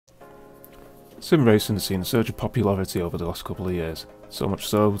Sim racing has seen a surge of popularity over the last couple of years, so much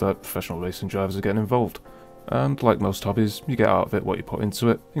so that professional racing drivers are getting involved. And like most hobbies, you get out of it what you put into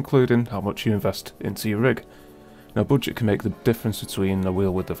it, including how much you invest into your rig. Now, budget can make the difference between a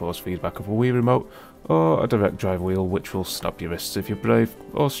wheel with the force feedback of a Wii remote, or a direct drive wheel which will snap your wrists if you're brave,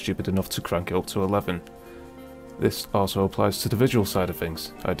 or stupid enough to crank it up to 11. This also applies to the visual side of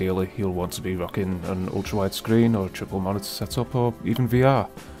things. Ideally, you'll want to be rocking an ultra-wide screen, or a triple monitor setup, or even VR.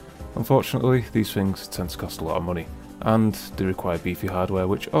 Unfortunately, these things tend to cost a lot of money, and they require beefy hardware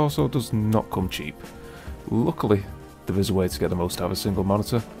which also does not come cheap. Luckily, there is a way to get the most out of a single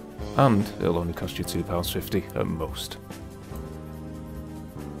monitor, and it'll only cost you £2.50 at most.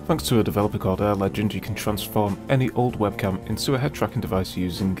 Thanks to a developer called AITrack, you can transform any old webcam into a head tracking device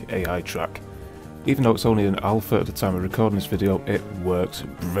using AITrack. Even though it's only an alpha at the time of recording this video, it works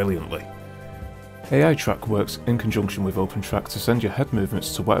brilliantly. AITrack works in conjunction with OpenTrack to send your head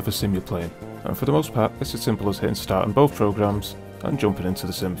movements to whatever sim you're playing, and for the most part it's as simple as hitting start on both programs and jumping into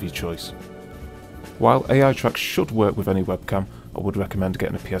the sim of your choice. While AITrack should work with any webcam, I would recommend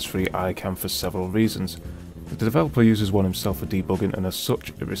getting a PS3 iCam for several reasons. The developer uses one himself for debugging, and as such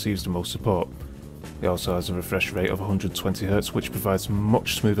it receives the most support. It also has a refresh rate of 120Hz, which provides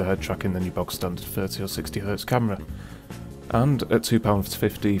much smoother head tracking than your bog standard 30 or 60Hz camera. And at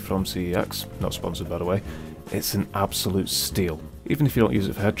 £2.50 from CEX, not sponsored by the way, it's an absolute steal. Even if you don't use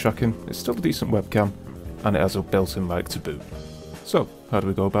it for head tracking, it's still a decent webcam, and it has a built-in mic to boot. So, how do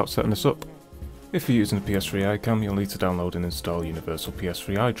we go about setting this up? If you're using a PS3 iCam, you'll need to download and install Universal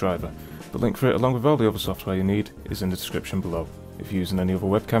PS3 iDriver. The link for it, along with all the other software you need, is in the description below. If you're using any other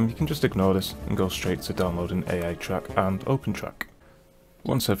webcam, you can just ignore this and go straight to downloading AITrack and OpenTrack.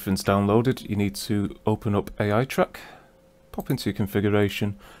 Once everything's downloaded, you need to open up AITrack, pop into your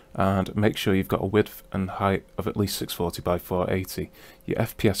configuration, and make sure you've got a width and height of at least 640 by 480. Your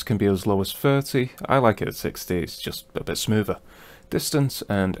FPS can be as low as 30, I like it at 60, it's just a bit smoother. Distance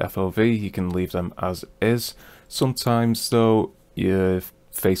and FOV, you can leave them as is. Sometimes though, your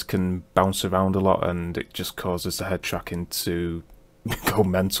face can bounce around a lot and it just causes the head tracking to go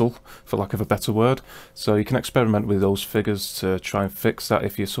mental, for lack of a better word. So you can experiment with those figures to try and fix that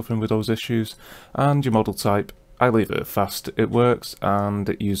if you're suffering with those issues. And your model type, I leave it at fast, it works and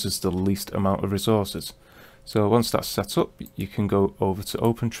it uses the least amount of resources. So once that's set up, you can go over to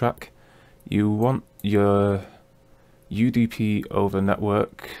OpenTrack. You want your UDP over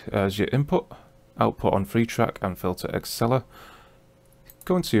network as your input, output on FreeTrack and filter Exceller.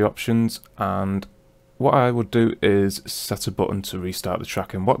 Go into your options, and what I would do is set a button to restart the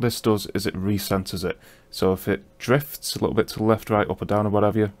tracking. What this does is it recenters it. So if it drifts a little bit to the left, right, up or down or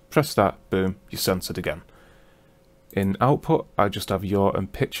whatever, press that, boom, you're centered again. In output, I just have yaw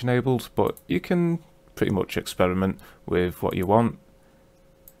and pitch enabled, but you can pretty much experiment with what you want.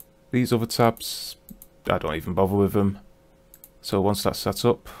 These other tabs, I don't even bother with them. So once that's set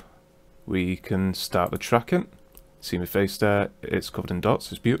up, we can start the tracking. See my face there, it's covered in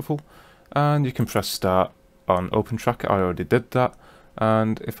dots, it's beautiful. And you can press start on OpenTrack, I already did that.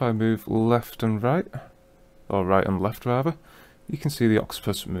 And if I move left and right, or right and left rather, you can see the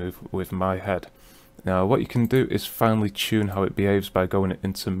octopus move with my head. Now what you can do is finely tune how it behaves by going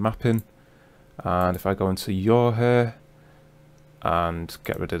into mapping. And if I go into yaw here, and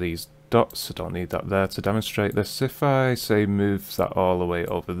get rid of these dots, I don't need that there to demonstrate this. If I say move that all the way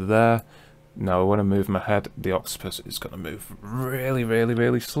over there, now when I move my head, the octopus is going to move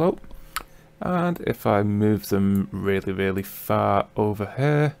really slow. And if I move them really far over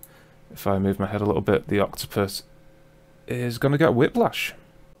here, if I move my head a little bit, the octopus is going to get whiplash.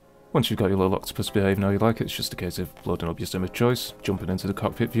 Once you've got your little octopus behaving how you like it, it's just a case of loading up your sim of choice, jumping into the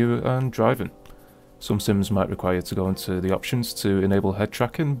cockpit view and driving. Some sims might require you to go into the options to enable head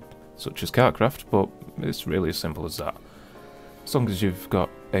tracking, such as Kartcraft, but it's really as simple as that. As long as you've got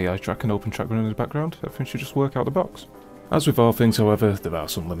AITrack and OpenTrack running in the background, everything should just work out the box. As with all things however, there are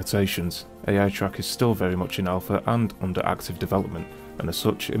some limitations. AITrack is still very much in alpha and under active development, and as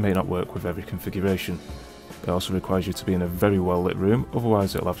such it may not work with every configuration. It also requires you to be in a very well lit room,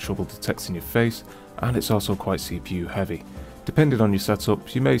 otherwise it'll have trouble detecting your face, and it's also quite CPU heavy. Depending on your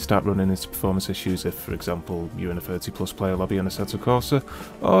setup, you may start running into performance issues if, for example, you're in a 30+ player lobby on Assetto Corsa,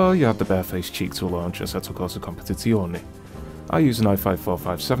 or you have the barefaced cheek to launch Assetto Corsa Competizione. I use an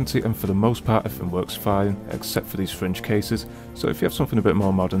i5-4570 and for the most part everything works fine, except for these fringe cases, so if you have something a bit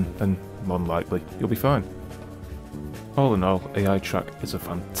more modern, then more than likely, you'll be fine. All in all, AITrack is a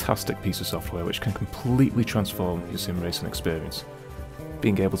fantastic piece of software which can completely transform your sim racing experience.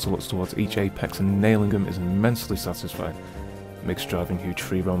 Being able to look towards each apex and nailing them is immensely satisfying. makes driving huge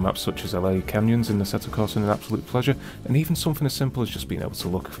free roam maps such as LA canyons in the Assetto Corsa an absolute pleasure, and even something as simple as just being able to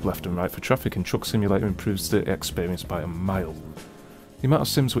look left and right for traffic in Truck Simulator improves the experience by a mile. The amount of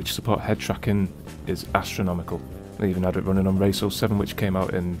sims which support head tracking is astronomical. They even had it running on Race 07, which came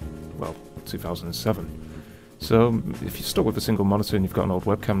out in, well, 2007. So if you're stuck with a single monitor and you've got an old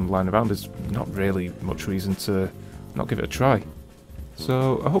webcam lying around, there's not really much reason to not give it a try.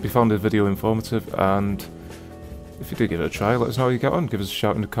 So I hope you found the video informative, and if you did give it a try, let us know how you get on. Give us a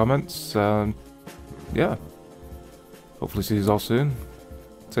shout in the comments, and yeah, hopefully see you all soon.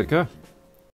 Take care.